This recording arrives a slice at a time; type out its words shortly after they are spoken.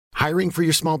Hiring for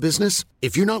your small business?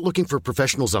 If you're not looking for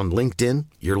professionals on LinkedIn,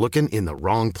 you're looking in the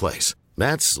wrong place.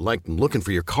 That's like looking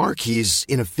for your car keys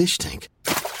in a fish tank.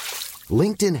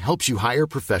 LinkedIn helps you hire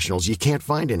professionals you can't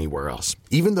find anywhere else,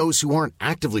 even those who aren't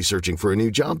actively searching for a new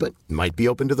job but might be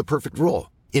open to the perfect role.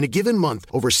 In a given month,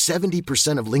 over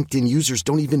 70% of LinkedIn users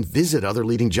don't even visit other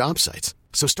leading job sites.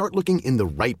 So start looking in the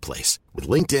right place. With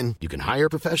LinkedIn, you can hire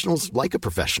professionals like a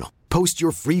professional. Post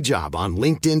your free job on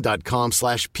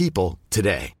linkedin.com/people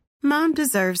today. Mom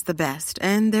deserves the best,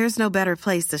 and there's no better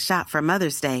place to shop for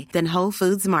Mother's Day than Whole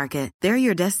Foods Market. They're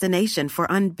your destination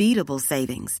for unbeatable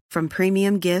savings, from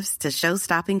premium gifts to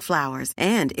show-stopping flowers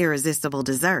and irresistible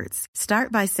desserts.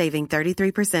 Start by saving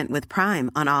 33% with Prime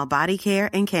on all body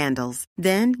care and candles.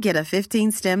 Then get a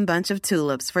 15-stem bunch of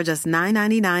tulips for just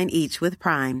 $9.99 each with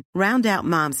Prime. Round out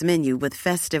Mom's menu with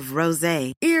festive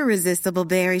rosé, irresistible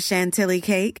berry chantilly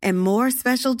cake, and more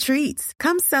special treats.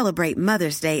 Come celebrate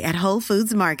Mother's Day at Whole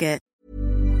Foods Market.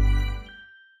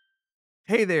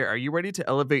 Hey there, are you ready to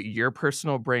elevate your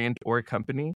personal brand or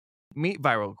company? Meet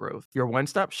Viral Growth, your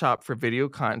one-stop shop for video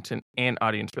content and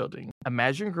audience building.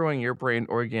 Imagine growing your brand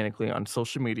organically on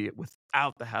social media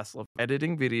without the hassle of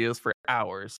editing videos for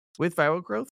hours. With Viral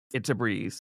Growth, it's a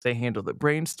breeze. They handle the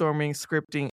brainstorming,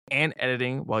 scripting, and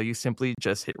editing while you simply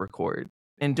just hit record.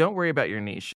 And don't worry about your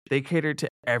niche. They cater to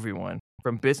everyone,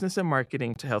 from business and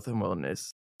marketing to health and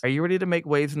wellness. Are you ready to make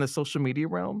waves in the social media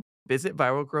realm? Visit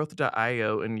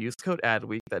viralgrowth.io and use code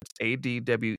ADWEEK, that's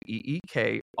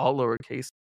ADWEEK, all lowercase,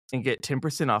 and get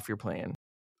 10% off your plan.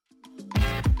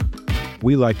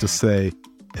 We like to say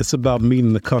it's about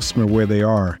meeting the customer where they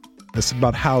are. It's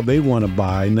about how they want to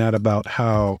buy, not about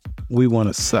how we want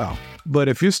to sell. But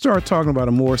if you start talking about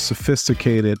a more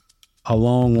sophisticated, a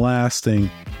long-lasting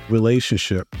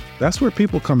relationship, that's where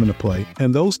people come into play.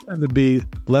 And those tend to be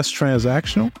less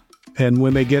transactional. And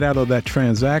when they get out of that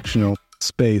transactional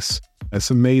space,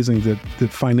 it's amazing that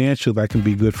financially that can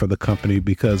be good for the company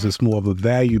because it's more of a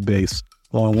value-based,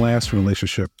 long-lasting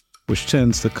relationship, which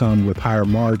tends to come with higher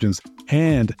margins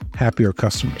and happier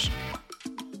customers.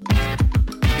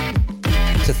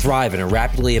 To thrive in a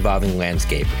rapidly evolving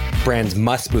landscape, brands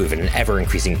must move at an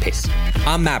ever-increasing pace.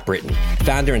 I'm Matt Britton,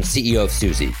 founder and CEO of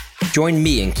Suzy. Join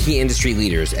me and key industry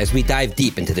leaders as we dive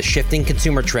deep into the shifting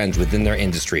consumer trends within their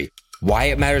industry, why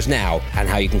it matters now, and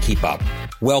how you can keep up.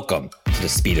 Welcome to the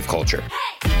Speed of Culture.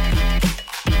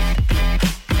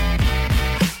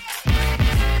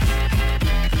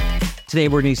 Today,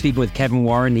 we're going to be speaking with Kevin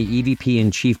Warren, the EVP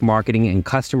and Chief Marketing and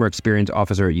Customer Experience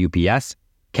Officer at UPS.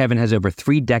 Kevin has over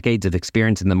 3 decades of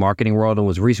experience in the marketing world and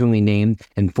was recently named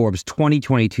in Forbes'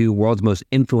 2022 World's Most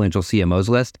Influential CMOs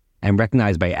list and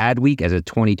recognized by Adweek as a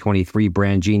 2023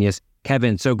 Brand Genius.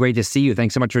 Kevin, so great to see you.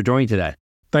 Thanks so much for joining today.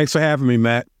 Thanks for having me,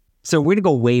 Matt. So we're going to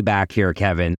go way back here,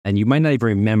 Kevin, and you might not even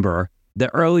remember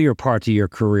the earlier parts of your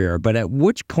career, but at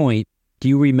which point do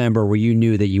you remember where you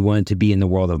knew that you wanted to be in the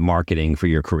world of marketing for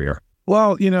your career?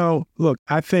 Well, look,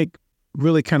 I think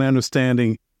really kind of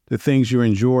understanding the things you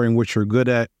enjoy and what you're good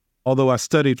at. Although I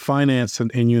studied finance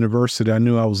in university, I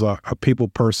knew I was a people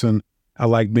person. I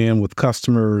like being with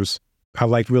customers. I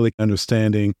like really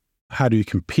understanding how do you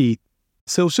compete.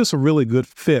 So it's just a really good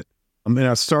fit.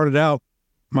 I started out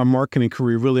my marketing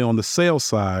career really on the sales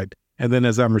side. And then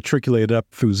as I matriculated up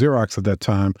through Xerox at that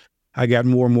time, I got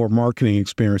more and more marketing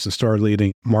experience and started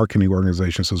leading marketing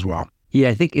organizations as well. Yeah,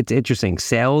 I think it's interesting.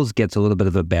 Sales gets a little bit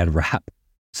of a bad rap.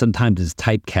 Sometimes it's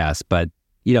typecast, but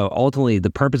ultimately the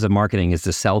purpose of marketing is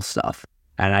to sell stuff.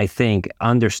 And I think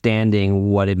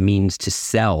understanding what it means to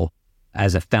sell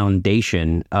as a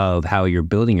foundation of how you're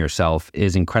building yourself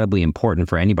is incredibly important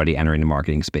for anybody entering the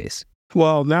marketing space.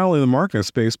 Well, not only the marketing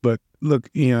space, but look,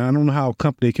 I don't know how a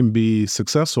company can be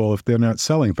successful if they're not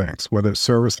selling things, whether it's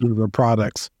services or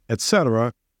products, et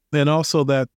cetera. And also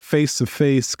that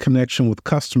face-to-face connection with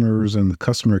customers and the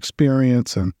customer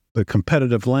experience and the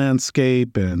competitive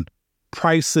landscape and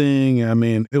pricing.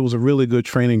 It was a really good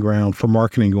training ground for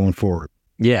marketing going forward.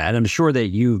 Yeah, and I'm sure that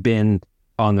you've been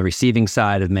on the receiving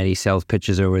side of many sales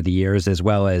pitches over the years, as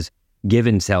well as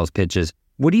given sales pitches.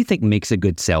 What do you think makes a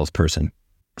good salesperson?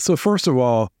 So first of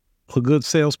all, a good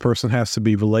salesperson has to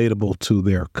be relatable to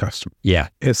their customer. Yeah.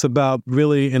 It's about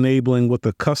really enabling what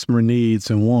the customer needs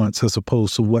and wants as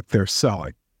opposed to what they're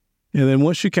selling. And then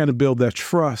once you kind of build that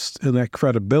trust and that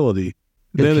credibility,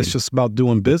 then it's just about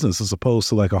doing business as opposed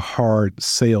to like a hard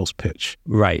sales pitch.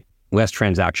 Right. Less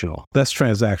transactional. Less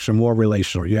transactional, more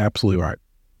relational. You're absolutely right.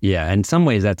 Yeah. In some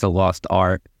ways, that's a lost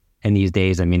art. And these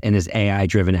days, in this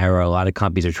AI-driven era, a lot of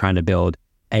companies are trying to build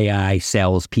AI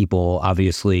salespeople.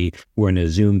 Obviously, we're in a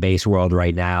Zoom-based world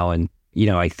right now, and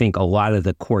I think a lot of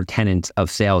the core tenets of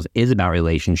sales is about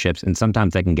relationships, and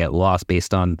sometimes that can get lost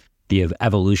based on the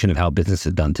evolution of how business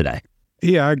is done today.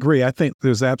 Yeah, I agree. I think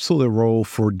there's absolutely a role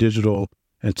for digital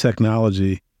and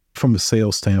technology from a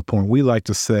sales standpoint. We like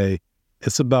to say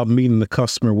it's about meeting the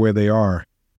customer where they are.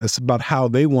 It's about how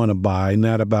they want to buy,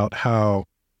 not about how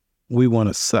we want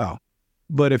to sell.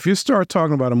 But if you start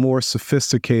talking about a more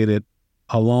sophisticated,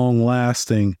 a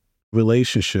long-lasting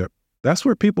relationship, that's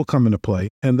where people come into play.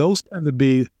 And those tend to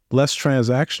be less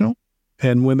transactional.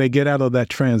 And when they get out of that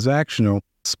transactional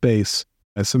space,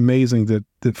 it's amazing that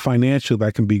financially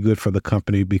that can be good for the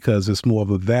company because it's more of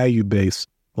a value-based,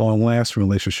 long-lasting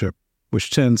relationship,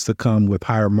 which tends to come with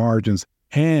higher margins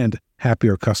and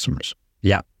happier customers.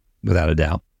 Yeah, without a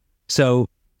doubt. So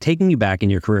taking you back in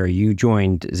your career, you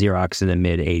joined Xerox in the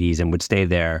mid-'80s and would stay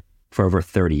there for over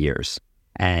 30 years.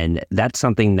 And that's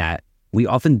something that we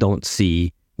often don't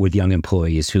see with young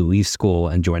employees who leave school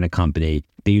and join a company.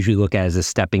 They usually look at it as a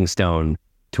stepping stone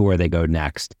to where they go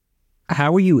next.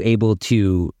 How were you able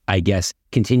to, I guess,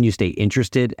 continue to stay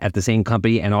interested at the same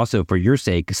company and also, for your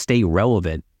sake, stay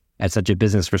relevant at such a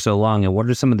business for so long? And what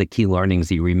are some of the key learnings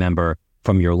that you remember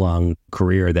from your long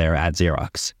career there at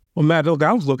Xerox? Well, Matt, look,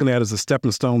 I was looking at it as a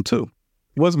stepping stone, too.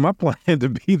 It wasn't my plan to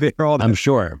be there all the time. I'm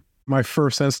sure. My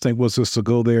first instinct was just to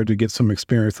go there to get some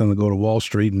experience and to go to Wall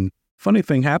Street. And funny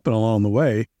thing happened along the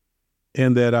way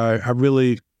in that I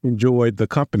really enjoyed the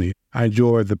company. I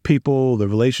enjoyed the people, the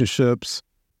relationships,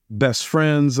 best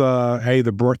friends. I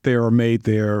either brought there or made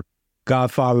there,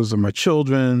 godfathers of my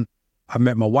children. I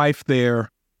met my wife there.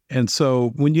 And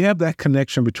so when you have that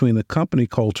connection between the company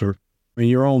culture and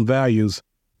your own values,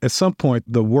 at some point,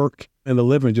 the work and the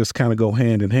living just kind of go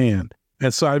hand in hand.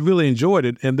 And so I really enjoyed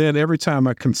it. And then every time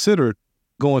I considered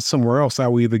going somewhere else, I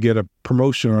would either get a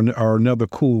promotion or another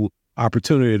cool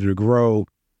opportunity to grow,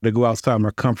 to go outside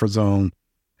my comfort zone.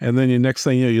 And then the next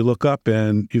thing you know, you look up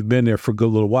and you've been there for a good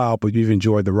little while, but you've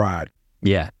enjoyed the ride.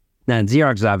 Yeah. Now,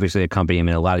 Xerox is obviously a company. I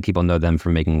mean, a lot of people know them for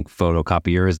making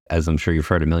photocopiers, as I'm sure you've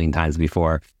heard a million times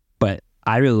before. But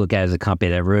I really look at it as a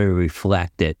company that really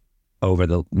reflected over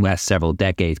the last several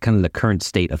decades, kind of the current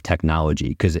state of technology,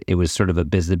 because it was sort of a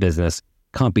business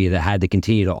company that had to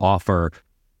continue to offer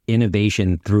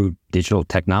innovation through digital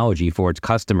technology for its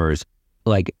customers.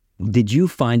 Like, did you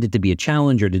find it to be a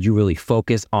challenge, or did you really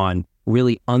focus on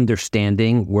really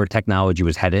understanding where technology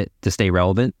was headed to stay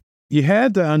relevant? You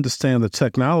had to understand the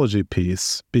technology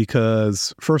piece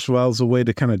because, first of all, it was a way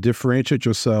to kind of differentiate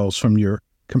yourselves from your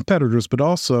competitors, but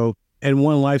also in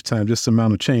one lifetime, just the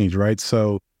amount of change, right?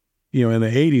 So, in the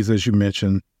 80s, as you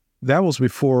mentioned, that was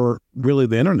before really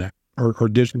the internet or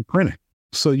digital printing.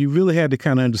 So you really had to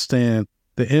kind of understand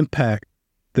the impact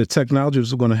that technology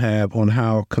was going to have on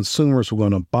how consumers were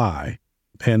going to buy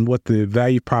and what the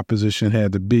value proposition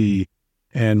had to be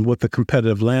and what the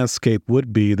competitive landscape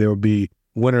would be. There would be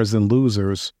winners and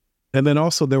losers. And then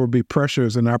also there would be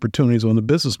pressures and opportunities on the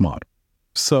business model.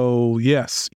 So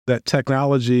yes, that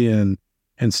technology and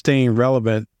staying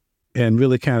relevant and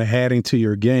really kind of adding to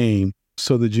your game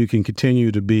so that you can continue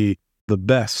to be the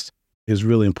best is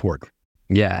really important.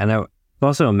 Yeah. And I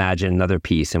also imagine another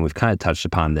piece, and we've kind of touched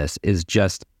upon this, is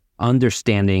just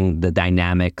understanding the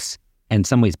dynamics and in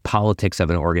some ways politics of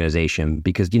an organization.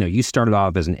 Because, you started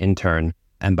off as an intern,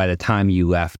 and by the time you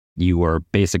left, you were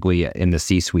basically in the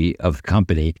C-suite of the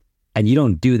company. And you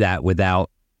don't do that without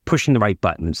pushing the right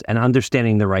buttons and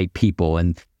understanding the right people.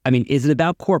 And I mean, is it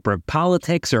about corporate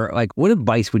politics, or like, what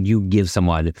advice would you give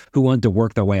someone who wanted to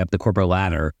work their way up the corporate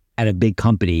ladder at a big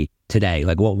company today?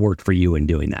 Like, what worked for you in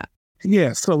doing that?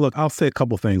 Yeah. So look, I'll say a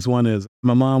couple of things. One is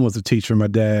my mom was a teacher. My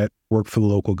dad worked for the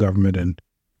local government and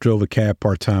drove a cab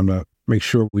part-time to make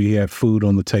sure we had food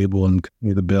on the table and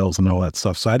pay the bills and all that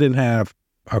stuff. So I didn't have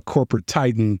a corporate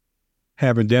titan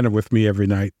having dinner with me every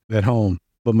night at home.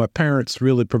 But my parents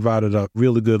really provided a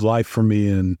really good life for me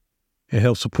and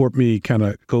helped support me kind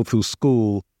of go through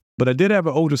school. But I did have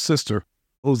an older sister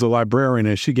who's a librarian,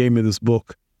 and she gave me this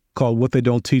book called What They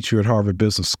Don't Teach You at Harvard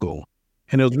Business School.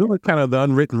 And it was really kind of the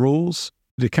unwritten rules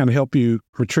to kind of help you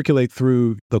matriculate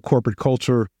through the corporate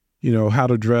culture, how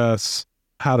to dress,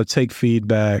 how to take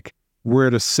feedback, where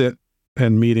to sit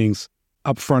in meetings.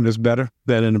 Up front is better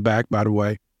than in the back, by the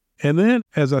way. And then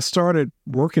as I started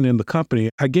working in the company,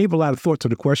 I gave a lot of thought to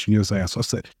the question you just asked. I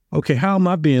said, okay, how am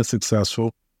I being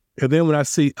successful? And then when I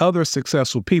see other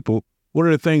successful people, what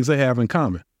are the things they have in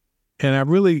common? And I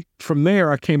really, from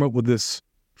there, I came up with this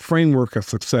framework of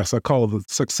success. I call it the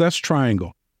success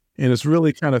triangle. And it's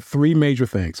really kind of three major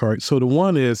things. All right. So the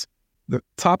one is the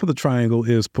top of the triangle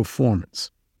is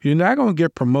performance. You're not going to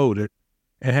get promoted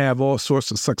and have all sorts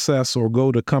of success or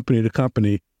go to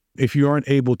company if you aren't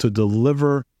able to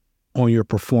deliver on your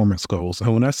performance goals.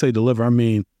 And when I say deliver, I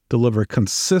mean deliver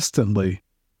consistently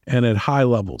and at high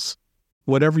levels.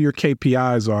 Whatever your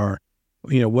KPIs are,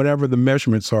 whatever the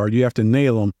measurements are, you have to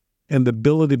nail them. And the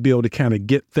ability to be able to kind of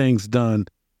get things done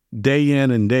day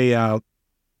in and day out,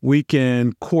 week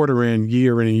in, quarter in,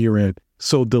 year in and year in.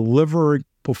 So delivering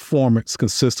performance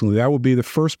consistently, that would be the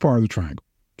first part of the triangle.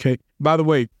 Okay. By the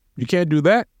way, you can't do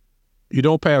that, you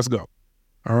don't pass go.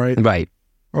 All right. Right.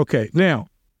 Okay. Now,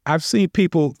 I've seen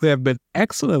people that have been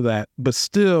excellent at that, but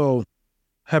still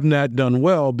have not done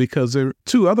well because there are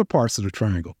two other parts of the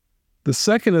triangle. The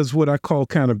second is what I call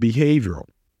kind of behavioral.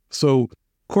 So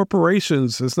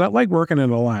corporations, it's not like working in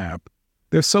a lab.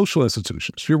 They're social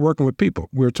institutions. You're working with people.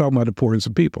 We're talking about the importance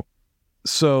of people.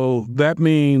 So that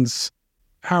means,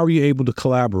 how are you able to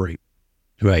collaborate?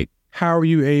 Right. How are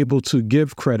you able to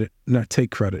give credit, not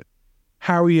take credit?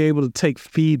 How are you able to take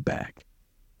feedback?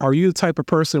 Are you the type of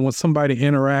person when somebody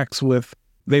interacts with,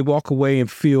 they walk away and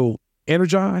feel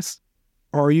energized?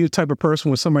 Or are you the type of person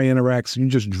when somebody interacts, you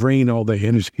just drain all the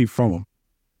energy from them,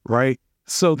 right?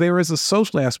 So there is a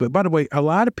social aspect. By the way, a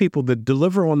lot of people that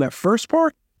deliver on that first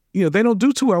part, they don't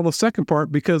do too well on the second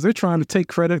part because they're trying to take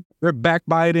credit, they're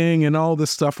backbiting and all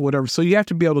this stuff or whatever. So you have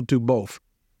to be able to do both.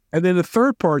 And then the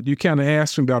third part you kind of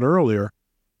asked me about earlier,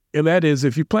 and that is,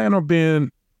 if you plan on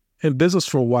being in business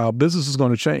for a while, business is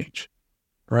going to change,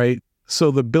 right?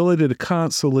 So the ability to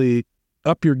constantly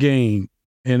up your game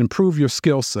and improve your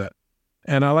skill set.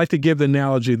 And I like to give the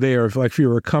analogy there of, like, if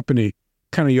you're a company,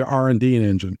 kind of your R&D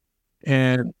engine.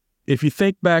 And if you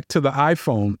think back to the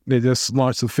iPhone, they just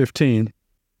launched the 15,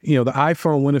 the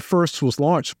iPhone, when it first was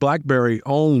launched, BlackBerry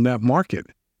owned that market.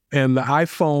 And the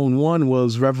iPhone 1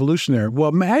 was revolutionary. Well,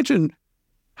 imagine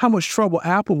how much trouble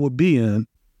Apple would be in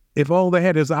if all they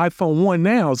had is iPhone 1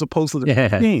 now as opposed to the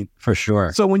 15. For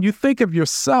sure. So when you think of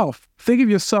yourself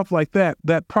like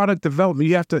that product development,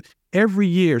 you have to, every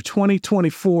year,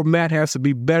 2024, Matt has to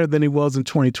be better than he was in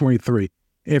 2023.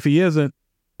 If he isn't,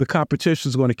 the competition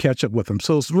is going to catch up with him.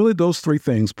 So it's really those three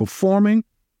things: performing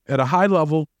at a high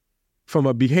level from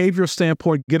a behavior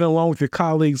standpoint, getting along with your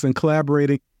colleagues and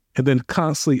collaborating, and then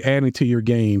constantly adding to your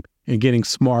game and getting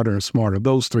smarter and smarter.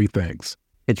 Those three things.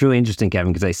 It's really interesting,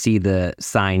 Kevin, because I see the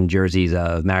signed jerseys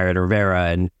of Mariota Rivera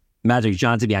and Magic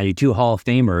Johnson behind you, two Hall of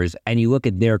Famers, and you look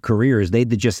at their careers, they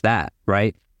did just that,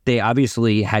 right? They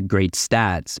obviously had great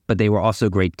stats, but they were also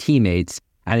great teammates,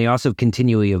 and they also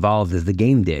continually evolved as the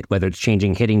game did, whether it's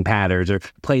changing hitting patterns or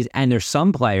plays. And there's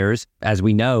some players, as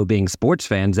we know, being sports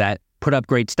fans, that put up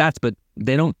great stats, but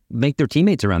they don't make their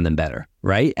teammates around them better,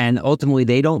 right? And ultimately,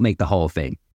 they don't make the Hall of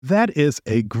Fame. That is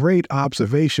a great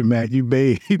observation, Matt, you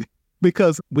made,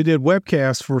 because we did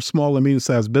webcasts for small and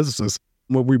medium-sized businesses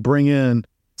where we bring in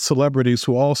celebrities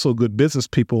who are also good business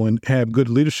people and have good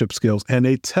leadership skills, and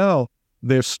they tell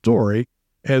their story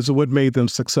as what made them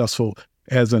successful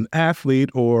as an athlete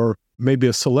or maybe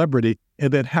a celebrity,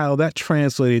 and then how that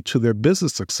translated to their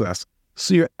business success.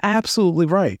 So you're absolutely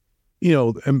right.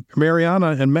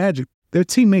 Mariana and Magic, their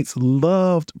teammates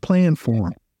loved playing for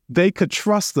them. They could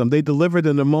trust them. They delivered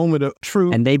in a moment of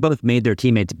truth. And they both made their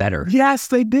teammates better. Yes,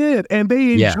 they did. And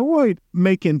they enjoyed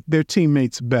making their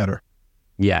teammates better.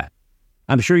 Yeah.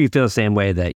 I'm sure you feel the same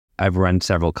way. That I've run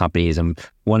several companies, and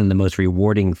one of the most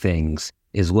rewarding things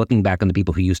is looking back on the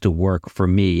people who used to work for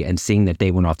me and seeing that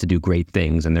they went off to do great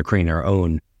things and they're creating their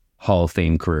own Hall of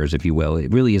Fame careers, if you will.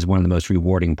 It really is one of the most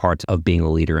rewarding parts of being a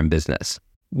leader in business.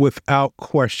 Without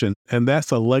question. And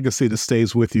that's a legacy that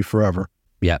stays with you forever.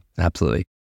 Yeah, absolutely.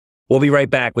 We'll be right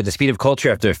back with the Speed of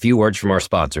Culture after a few words from our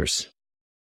sponsors.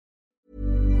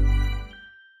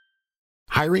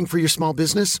 Hiring for your small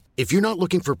business? If you're not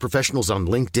looking for professionals on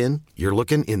LinkedIn, you're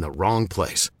looking in the wrong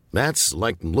place. That's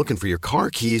like looking for your car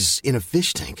keys in a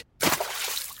fish tank.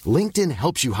 LinkedIn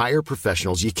helps you hire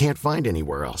professionals you can't find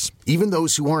anywhere else, even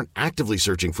those who aren't actively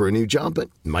searching for a new job but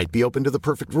might be open to the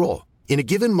perfect role. In a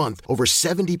given month, over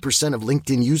 70% of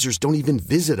LinkedIn users don't even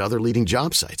visit other leading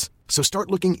job sites. So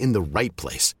start looking in the right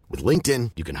place. With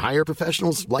LinkedIn, you can hire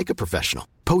professionals like a professional.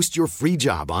 Post your free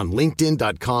job on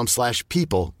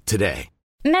linkedin.com/people today.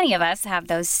 Many of us have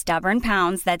those stubborn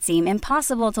pounds that seem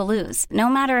impossible to lose, no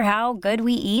matter how good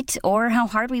we eat or how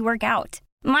hard we work out.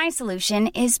 My solution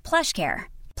is PlushCare.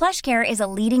 PlushCare is a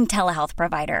leading telehealth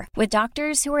provider with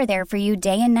doctors who are there for you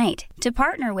day and night to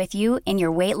partner with you in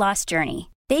your weight loss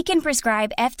journey. They can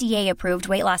prescribe FDA-approved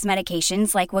weight loss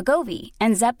medications like Wegovy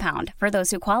and Zepbound for those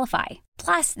who qualify.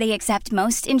 Plus, they accept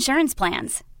most insurance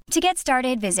plans. To get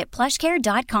started, visit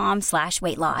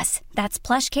plushcare.com/weightloss. That's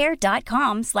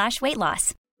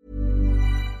plushcare.com/weightloss.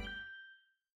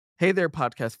 Hey there,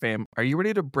 podcast fam. Are you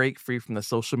ready to break free from the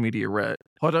social media rut?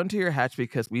 Hold on to your hatch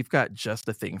because we've got just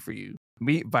the thing for you.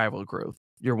 Meet Viral Growth,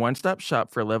 your one-stop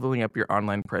shop for leveling up your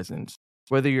online presence.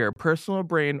 Whether you're a personal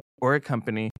brand or a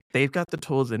company, they've got the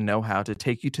tools and know-how to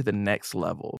take you to the next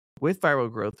level. With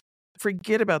Viral Growth,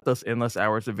 forget about those endless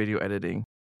hours of video editing.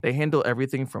 They handle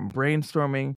everything from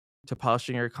brainstorming to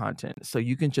polishing your content so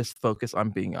you can just focus on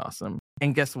being awesome.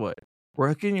 And guess what? We're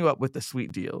hooking you up with a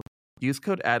sweet deal. Use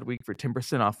code ADWEEK for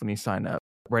 10% off when you sign up.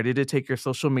 Ready to take your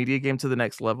social media game to the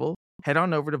next level? Head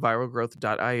on over to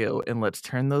viralgrowth.io and let's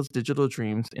turn those digital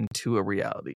dreams into a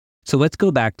reality. So let's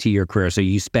go back to your career. So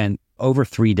you spent over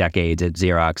 3 decades at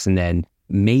Xerox and then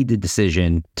made the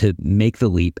decision to make the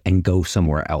leap and go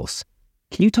somewhere else.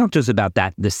 Can you talk to us about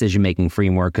that decision-making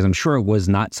framework? Because I'm sure it was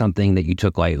not something that you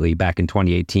took lightly back in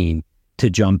 2018 to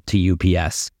jump to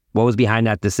UPS. What was behind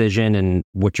that decision and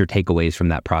what's your takeaways from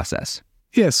that process?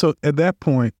 Yeah, so at that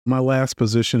point, my last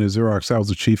position at Xerox, I was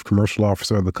the chief commercial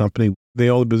officer of the company. The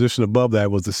only position above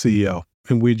that was the CEO.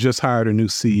 And we just hired a new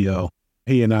CEO.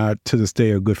 He and I, to this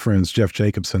day, are good friends, Jeff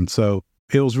Jacobson. So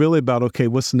it was really about, okay,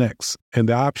 what's next? And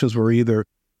the options were either,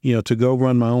 to go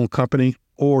run my own company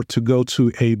or to go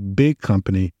to a big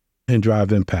company and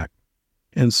drive impact.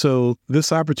 And so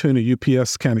this opportunity at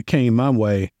UPS kind of came my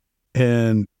way.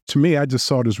 And to me, I just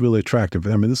saw it as really attractive.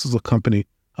 I mean, this is a company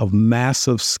of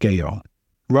massive scale,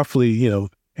 roughly,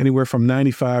 anywhere from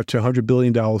 $95 to $100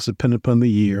 billion, depending upon the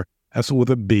year. That's with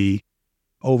a B.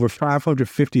 Over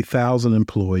 550,000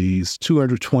 employees,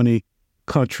 220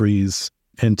 countries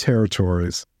and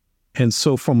territories. And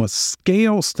so from a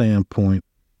scale standpoint,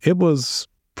 it was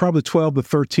probably 12 to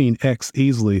 13x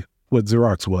easily what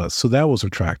Xerox was. So that was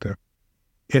attractive.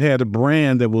 It had a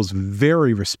brand that was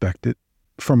very respected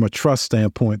from a trust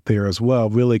standpoint there as well,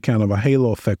 really kind of a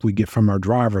halo effect we get from our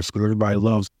drivers because everybody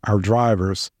loves our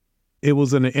drivers. It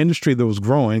was in an industry that was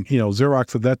growing.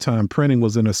 Xerox at that time, printing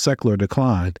was in a secular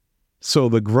decline. So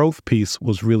the growth piece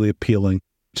was really appealing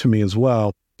to me as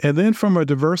well. And then from a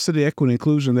diversity, equity,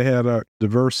 inclusion, they had a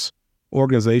diverse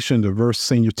organization, diverse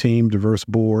senior team, diverse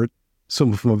board.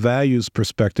 So from a values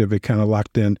perspective, it kind of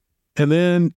locked in. And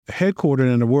then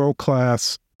headquartered in a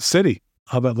world-class city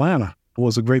of Atlanta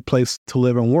was a great place to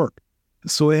live and work.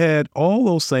 So it had all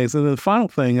those things. And then the final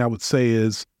thing I would say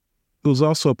is it was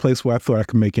also a place where I thought I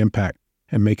could make impact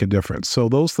and make a difference. So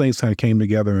those things kind of came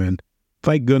together, and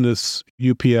thank goodness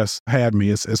UPS had me.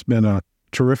 It's been a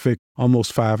terrific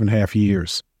almost 5.5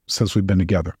 years since we've been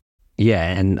together.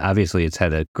 Yeah, and obviously it's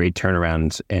had a great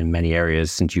turnaround in many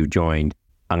areas since you joined.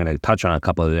 I'm going to touch on a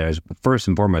couple of areas. First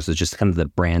and foremost is just kind of the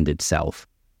brand itself.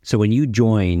 So when you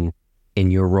join in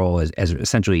your role as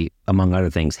essentially, among other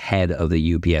things, head of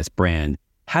the UPS brand,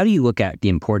 how do you look at the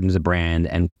importance of brand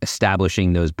and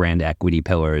establishing those brand equity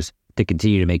pillars to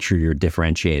continue to make sure you're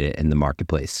differentiated in the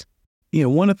marketplace?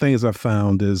 One of the things I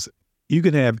found is you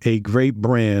can have a great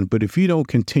brand, but if you don't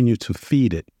continue to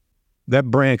feed it, that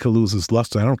brand could lose its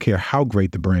luster. I don't care how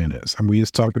great the brand is. I mean, we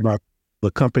just talked about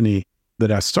the company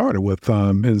that I started with,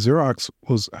 and Xerox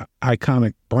was an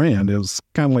iconic brand. It was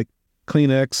kind of like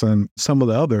Kleenex and some of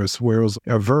the others where it was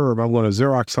a verb. I'm going to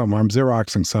Xerox something. I'm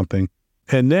Xeroxing something.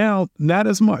 And now, not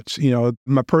as much.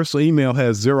 My personal email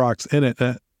has Xerox in it.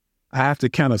 I have to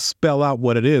kind of spell out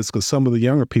what it is because some of the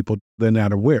younger people, they're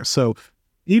not aware. So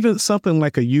even something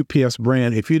like a UPS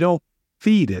brand, if you don't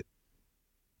feed it,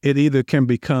 it either can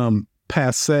become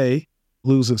passé,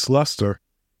 lose its luster,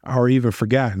 or even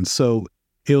forgotten. So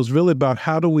it was really about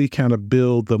how do we kind of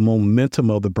build the momentum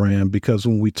of the brand, because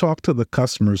when we talk to the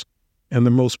customers, and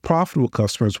the most profitable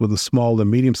customers were the small and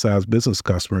medium-sized business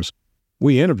customers,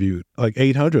 we interviewed like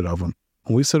 800 of them.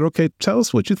 And we said, okay, tell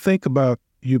us what you think about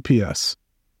UPS.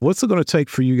 What's it going to take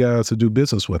for you guys to do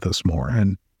business with us more?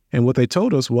 And what they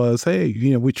told us was, hey,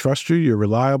 we trust you, you're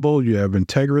reliable, you have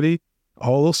integrity,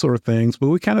 all those sort of things, but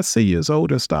we kind of see you as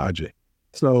old and stodgy.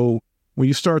 So when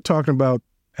you start talking about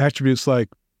attributes like,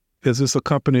 is this a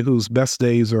company whose best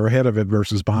days are ahead of it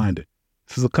versus behind it?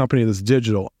 This is a company that's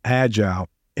digital, agile,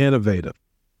 innovative,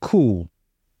 cool.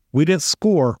 We didn't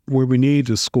score where we need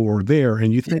to score there.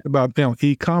 And you think about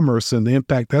e-commerce and the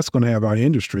impact that's going to have on our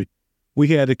industry. We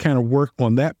had to kind of work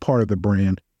on that part of the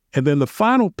brand. And then the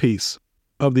final piece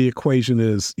of the equation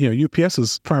is, UPS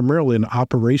is primarily an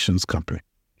operations company.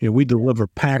 We deliver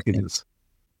packages.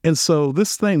 And so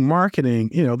this thing, marketing,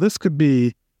 this could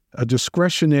be a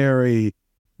discretionary,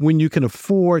 when you can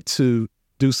afford to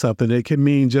do something. It can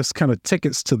mean just kind of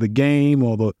tickets to the game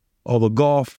or the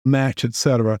golf match, et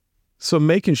cetera. So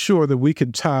making sure that we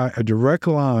could tie a direct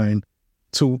line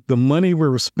to the money we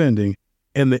were spending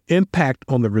and the impact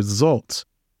on the results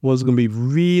was going to be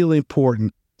really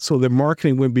important, so that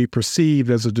marketing wouldn't be perceived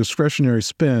as a discretionary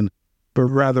spend, but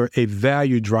rather a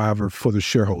value driver for the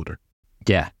shareholder.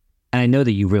 Yeah. And I know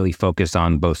that you really focus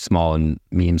on both small and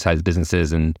medium-sized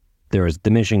businesses, and there was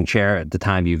diminishing share at the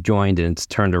time you've joined, and it's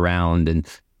turned around. And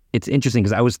it's interesting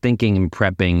because I was thinking and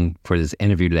prepping for this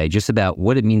interview today just about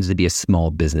what it means to be a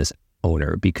small business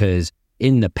owner, because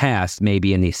in the past,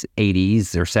 maybe in the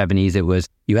 80s or 70s, it was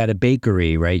you had a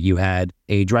bakery, right? You had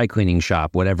a dry cleaning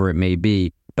shop, whatever it may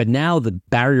be. But now the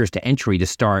barriers to entry to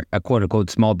start a quote unquote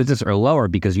small business are lower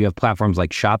because you have platforms like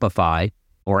Shopify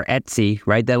or Etsy,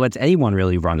 right? That lets anyone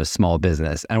really run a small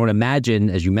business. And I would imagine,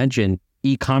 as you mentioned,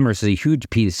 e-commerce is a huge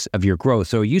piece of your growth.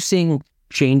 So are you seeing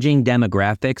changing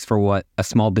demographics for what a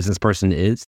small business person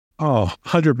is? Oh,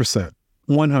 100%.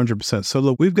 100%. So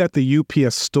look, we've got the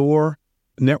UPS store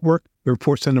network, the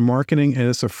Report Center Marketing, and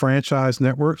it's a franchise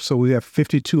network. So we have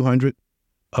 5,200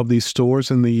 of these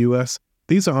stores in the U.S.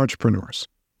 These are entrepreneurs.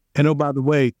 And oh, by the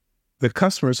way, the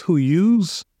customers who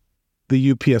use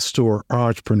the UPS store are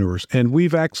entrepreneurs. And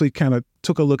we've actually kind of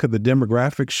took a look at the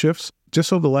demographic shifts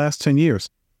just over the last 10 years.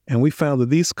 And we found that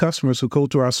these customers who go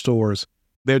to our stores,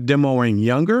 they're demoing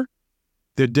younger,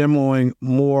 they're demoing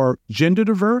more gender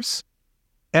diverse,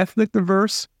 ethnic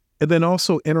diverse, and then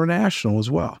also international as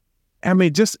well. I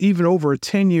mean, just even over a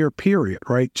 10-year period,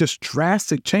 right? Just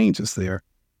drastic changes there.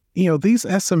 You know, these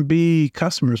SMB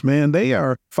customers, man, they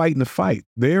are fighting the fight.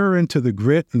 They're into the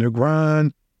grit and the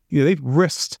grind. You know, they've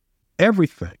risked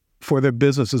everything for their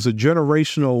business as a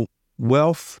generational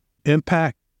wealth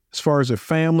impact as far as their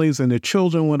families and their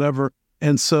children, whatever.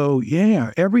 And so,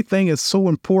 yeah, everything is so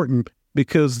important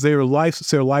because it's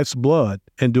their life's blood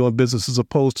in doing business as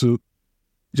opposed to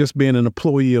just being an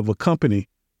employee of a company.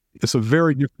 It's a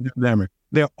very different dynamic.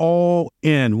 They're all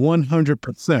in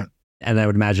 100%. And I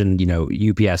would imagine, you know,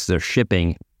 UPS, their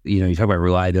shipping, you know, you talk about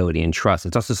reliability and trust.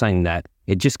 It's also something that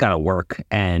it just got to work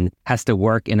and has to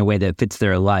work in a way that fits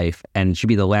their life and should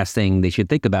be the last thing they should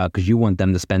think about because you want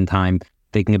them to spend time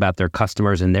thinking about their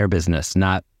customers and their business,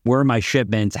 not where are my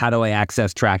shipments, how do I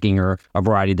access tracking, or a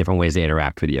variety of different ways they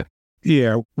interact with you.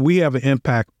 Yeah, we have an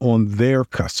impact on their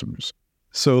customers.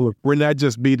 So we're not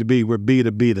just B2B, we're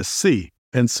B2B2C.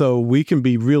 And so we can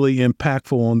be really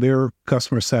impactful on their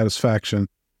customer satisfaction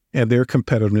and their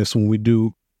competitiveness when we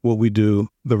do what we do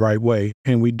the right way.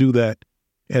 And we do that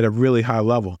at a really high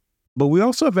level. But we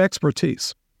also have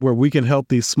expertise where we can help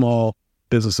these small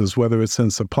businesses, whether it's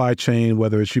in supply chain,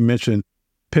 whether it's, you mentioned,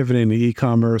 pivoting to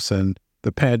e-commerce, and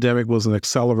the pandemic was an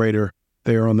accelerator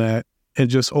there on that, and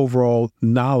just overall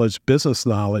knowledge, business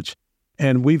knowledge.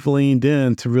 And we've leaned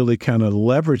in to really kind of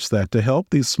leverage that to help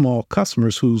these small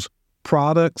customers whose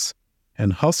products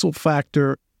and hustle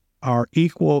factor are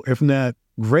equal, if not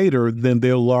greater than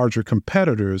their larger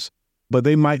competitors, but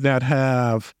they might not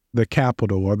have the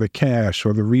capital or the cash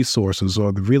or the resources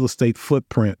or the real estate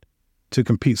footprint to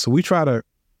compete. So we try to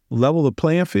level the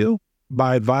playing field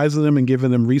by advising them and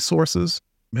giving them resources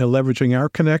and leveraging our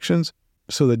connections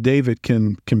so that David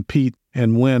can compete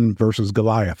and win versus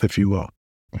Goliath, if you will.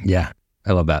 Yeah,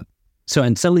 I love that. So,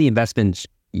 and some of the investments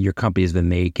your company has been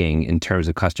making in terms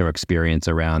of customer experience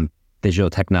around digital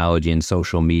technology and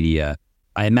social media,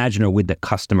 I imagine are with the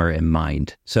customer in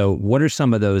mind. So what are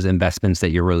some of those investments that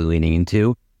you're really leaning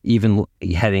into, even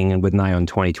heading with an eye on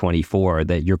 2024,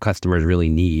 that your customers really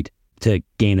need to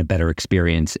gain a better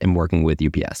experience in working with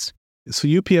UPS? So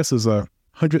UPS is a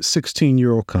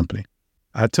 116-year-old company.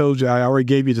 I told you, I already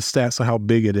gave you the stats of how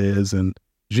big it is and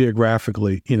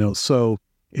geographically, you know, so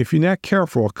if you're not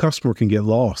careful, a customer can get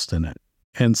lost in it.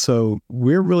 And so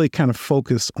we're really kind of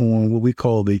focused on what we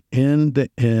call the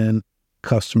end-to-end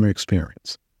customer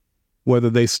experience. Whether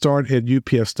they start at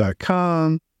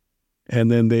ups.com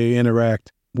and then they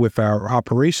interact with our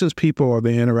operations people or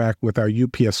they interact with our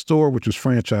UPS store, which is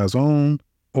franchise owned,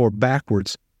 or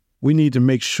backwards, we need to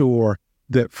make sure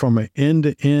that from an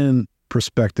end-to-end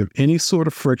perspective, any sort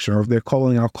of friction, or if they're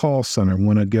calling our call center and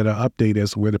want to get an update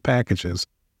as to where the package is,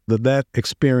 that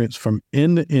experience from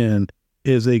end to end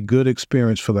is a good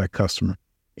experience for that customer.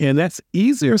 And that's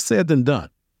easier said than done.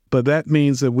 But that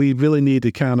means that we really need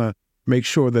to kind of make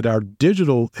sure that our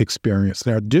digital experience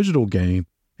and our digital game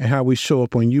and how we show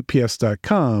up on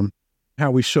ups.com,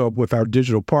 how we show up with our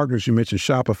digital partners, you mentioned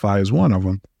Shopify is one of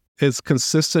them, is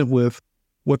consistent with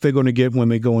what they're going to get when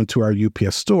they go into our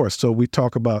UPS store. So we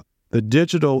talk about the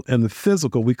digital and the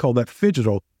physical, we call that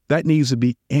phygital, that needs to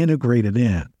be integrated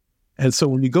in. And so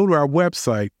when you go to our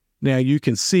website, now you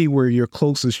can see where your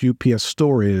closest UPS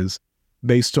store is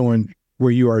based on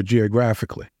where you are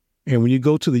geographically. And when you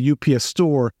go to the UPS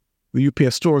store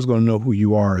is going to know who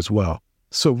you are as well.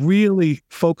 So really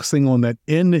focusing on that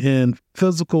end-to-end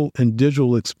physical and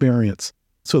digital experience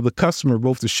so the customer,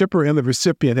 both the shipper and the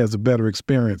recipient, has a better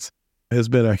experience has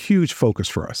been a huge focus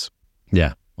for us.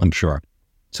 Yeah, I'm sure.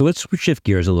 So let's shift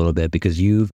gears a little bit because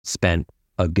you've spent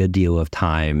a good deal of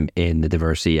time in the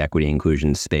diversity, equity,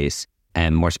 inclusion space.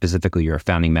 And more specifically, you're a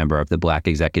founding member of the Black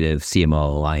Executive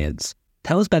CMO Alliance.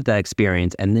 Tell us about that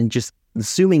experience. And then just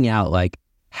zooming out, like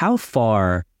how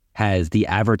far has the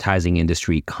advertising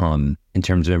industry come in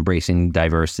terms of embracing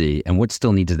diversity and what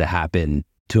still needs to happen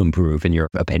to improve, in your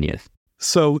opinion?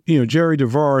 So, Jerry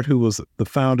DeVard, who was the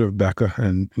founder of Becca,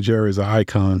 and Jerry's an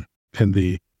icon in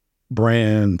the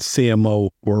brand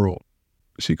CMO world.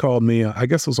 She called me, I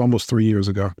guess it was almost 3 years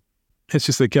ago. And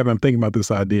she said, Kevin, I'm thinking about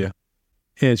this idea.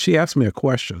 And she asked me a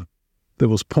question that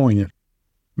was poignant.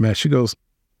 Man, she goes,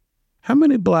 how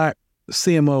many Black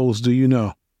CMOs do you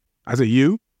know? I said,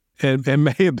 you? And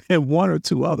may have been one or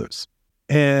two others.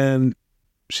 And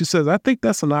she says, I think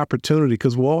that's an opportunity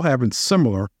because we're all having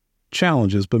similar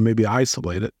challenges, but maybe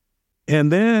isolated.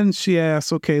 And then she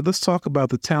asked, okay, let's talk about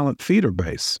the talent feeder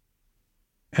base.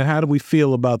 And how do we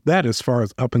feel about that as far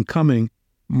as up and coming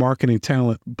marketing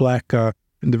talent, Black and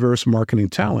diverse marketing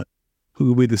talent, who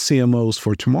will be the CMOs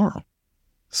for tomorrow?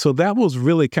 So that was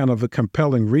really kind of a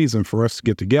compelling reason for us to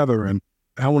get together. And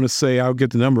I want to say, I'll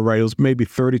get the number right, it was maybe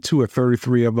 32 or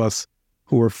 33 of us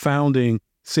who were founding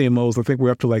CMOs. I think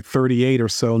we're up to like 38 or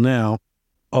so now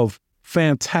of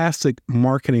fantastic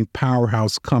marketing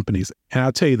powerhouse companies. And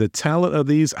I'll tell you, the talent of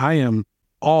these, I am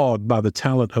awed by the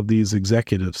talent of these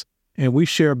executives. And we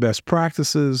share best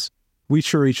practices. We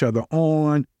cheer each other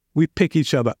on. We pick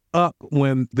each other up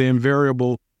when the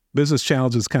invariable business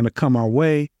challenges kind of come our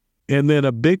way. And then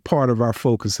a big part of our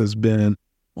focus has been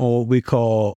on what we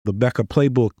call the Becca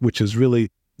Playbook, which is really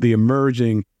the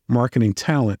emerging marketing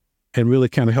talent and really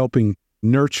kind of helping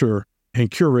nurture and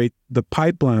curate the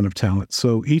pipeline of talent.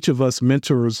 So each of us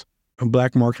mentors a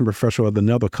Black marketing professional at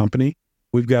another company.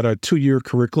 We've got a 2-year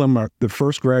curriculum. The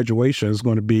first graduation is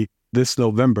going to be this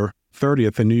November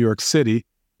 30th in New York City.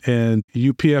 And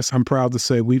UPS, I'm proud to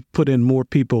say, we've put in more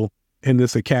people in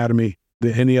this academy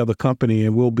than any other company,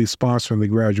 and we'll be sponsoring the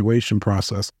graduation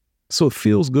process. So it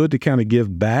feels good to kind of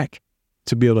give back,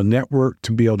 to be able to network,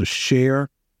 to be able to share.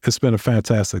 It's been a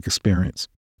fantastic experience.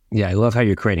 Yeah, I love how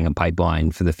you're creating a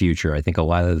pipeline for the future. I think a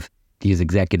lot of these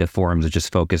executive forums are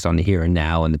just focused on the here and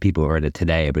now and the people who are in it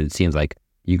today, but it seems like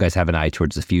you guys have an eye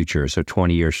towards the future. So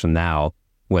 20 years from now,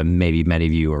 when maybe many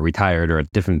of you are retired or at a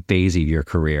different phase of your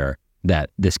career,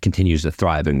 that this continues to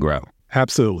thrive and grow.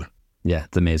 Absolutely. Yeah,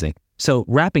 it's amazing. So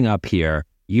wrapping up here,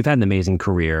 you've had an amazing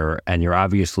career and you're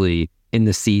obviously in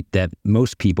the seat that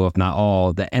most people, if not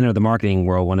all, that enter the marketing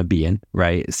world want to be in,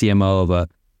 right? CMO of a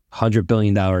 $100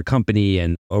 billion company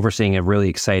and overseeing a really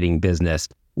exciting business.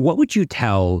 What would you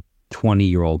tell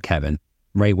 20-year-old Kevin,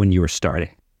 right when you were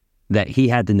starting, that he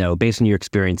had to know based on your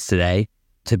experience today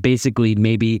to basically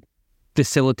maybe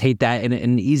facilitate that in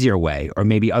an easier way, or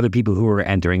maybe other people who are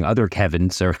entering, other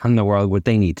Kevins around the world, what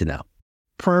they need to know?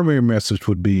 Primary message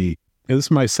would be, and this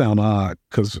might sound odd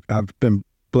because I've been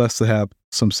blessed to have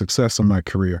some success in my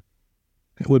career,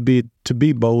 it would be to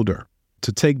be bolder,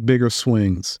 to take bigger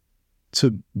swings,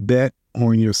 to bet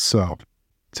on yourself,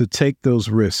 to take those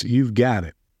risks. You've got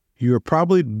it. You're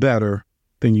probably better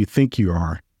than you think you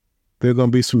are. There are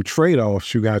going to be some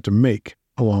trade-offs you got to make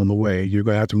along the way. You're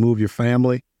going to have to move your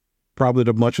family, probably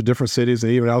to a bunch of different cities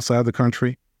and even outside the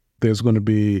country. There's going to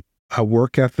be a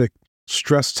work ethic,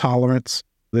 stress tolerance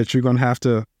that you're going to have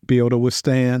to be able to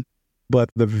withstand. But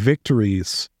the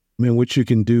victories in which you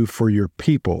can do for your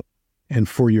people and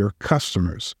for your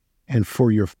customers and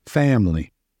for your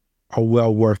family are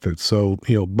well worth it. So,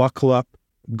 buckle up,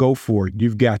 go for it.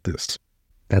 You've got this.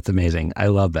 That's amazing. I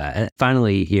love that. And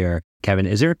finally here, Kevin,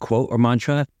 is there a quote or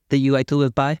mantra that you like to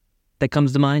live by that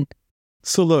comes to mind?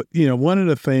 So look, one of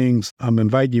the things, I'm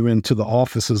inviting you into the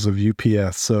offices of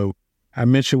UPS. So I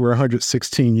mentioned we're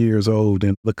 116 years old,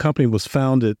 and the company was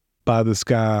founded by this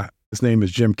guy. His name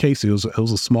is Jim Casey. It was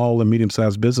a small and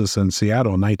medium-sized business in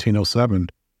Seattle in 1907,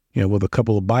 with a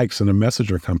couple of bikes and a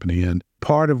messenger company. And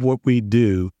part of what we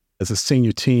do as a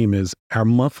senior team is our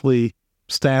monthly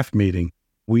staff meeting.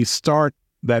 We start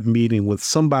that meeting with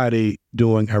somebody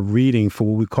doing a reading for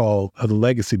what we call the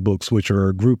legacy books, which are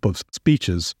a group of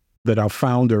speeches that our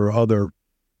founder or other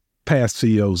past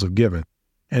CEOs have given.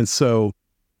 And so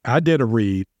I did a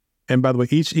read. And by the way,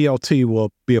 each ELT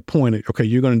will be appointed. Okay,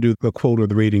 you're going to do the quote or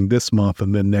the reading this month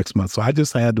and then next month. So I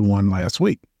just had the one last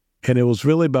week. And it was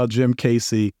really about Jim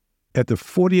Casey at the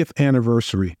 40th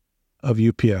anniversary of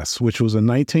UPS, which was in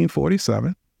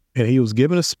 1947. And he was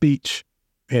giving a speech,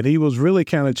 and he was really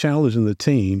kind of challenging the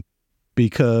team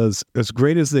because as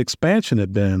great as the expansion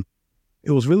had been,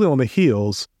 it was really on the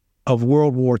heels of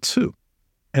World War II.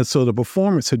 And so the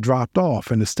performance had dropped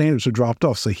off and the standards had dropped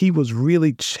off. So he was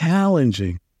really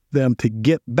challenging them to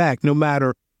get back, no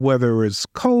matter whether it's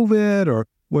COVID or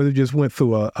whether you just went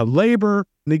through a labor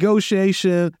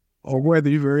negotiation or whether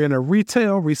you were in a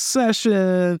retail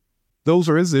recession. Those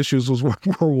are his issues, was World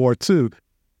War II.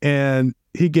 And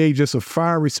he gave just a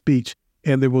fiery speech.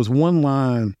 And there was one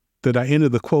line that I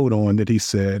ended the quote on that he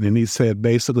said, and he said,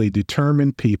 basically,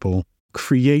 determined people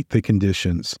create the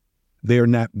conditions. They're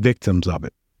not victims of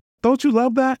it. Don't you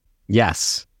love that?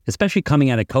 Yes. Especially coming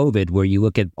out of COVID, where you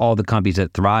look at all the companies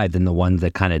that thrived and the ones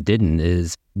that kind of didn't,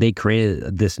 is they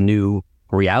created this new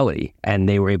reality and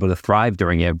they were able to thrive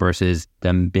during it versus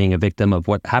them being a victim of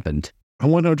what happened.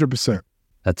 100%.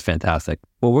 That's fantastic.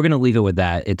 Well, we're going to leave it with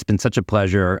that. It's been such a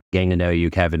pleasure getting to know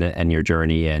you, Kevin, and your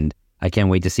journey. And I can't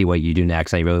wait to see what you do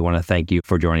next. I really want to thank you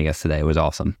for joining us today. It was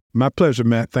awesome. My pleasure,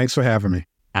 Matt. Thanks for having me.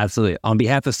 Absolutely. On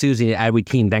behalf of Susie and Adweek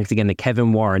team, thanks again to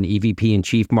Kevin Warren, EVP and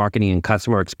Chief Marketing and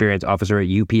Customer Experience Officer at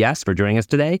UPS, for joining us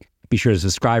today. Be sure to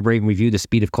subscribe, rate, and review the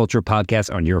Speed of Culture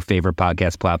podcast on your favorite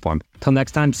podcast platform. Till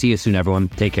next time, see you soon, everyone.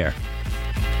 Take care.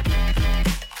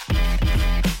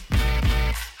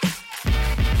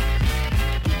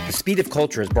 The Speed of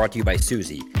Culture is brought to you by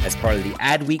Suzy as part of the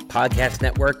Adweek Podcast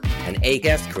Network and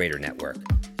Acast Creator Network.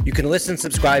 You can listen and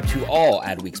subscribe to all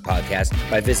Adweek's podcasts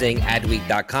by visiting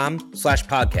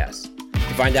adweek.com/podcasts.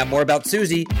 To find out more about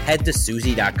Suzy, head to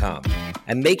Suzy.com.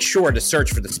 And make sure to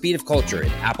search for The Speed of Culture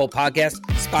in Apple Podcasts,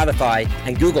 Spotify,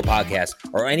 and Google Podcasts,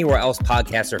 or anywhere else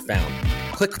podcasts are found.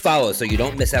 Click follow so you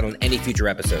don't miss out on any future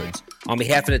episodes. On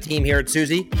behalf of the team here at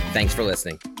Suzy, thanks for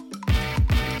listening.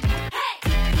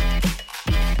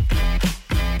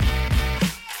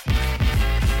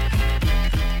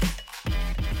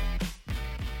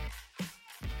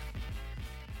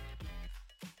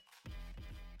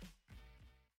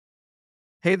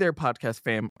 Hey there, podcast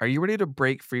fam. Are you ready to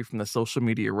break free from the social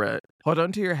media rut? Hold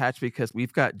on to your hatch because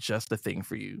we've got just the thing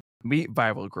for you. Meet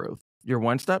Viral Growth, your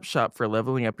one-stop shop for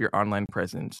leveling up your online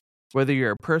presence. Whether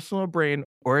you're a personal brand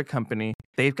or a company,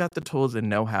 they've got the tools and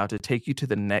know-how to take you to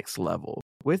the next level.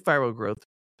 With Viral Growth,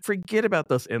 forget about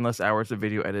those endless hours of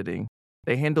video editing.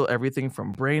 They handle everything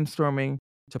from brainstorming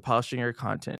to polishing your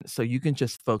content so you can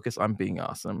just focus on being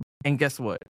awesome. And guess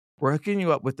what? We're hooking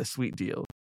you up with a sweet deal.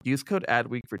 Use code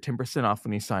ADWEEK for 10% off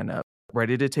when you sign up.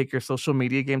 Ready to take your social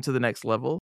media game to the next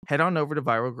level? Head on over to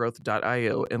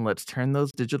viralgrowth.io and let's turn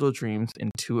those digital dreams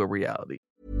into a reality.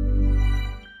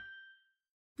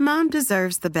 Mom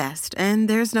deserves the best, and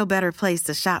there's no better place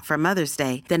to shop for Mother's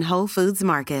Day than Whole Foods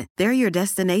Market. They're your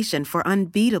destination for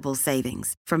unbeatable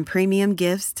savings, from premium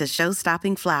gifts to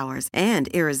show-stopping flowers and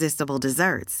irresistible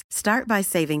desserts. Start by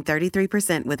saving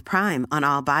 33% with Prime on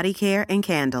all body care and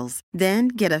candles. Then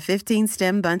get a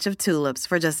 15-stem bunch of tulips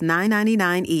for just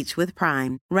 $9.99 each with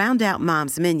Prime. Round out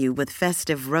Mom's menu with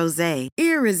festive rosé,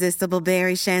 irresistible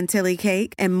berry chantilly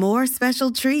cake, and more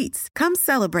special treats. Come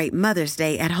celebrate Mother's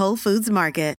Day at Whole Foods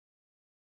Market.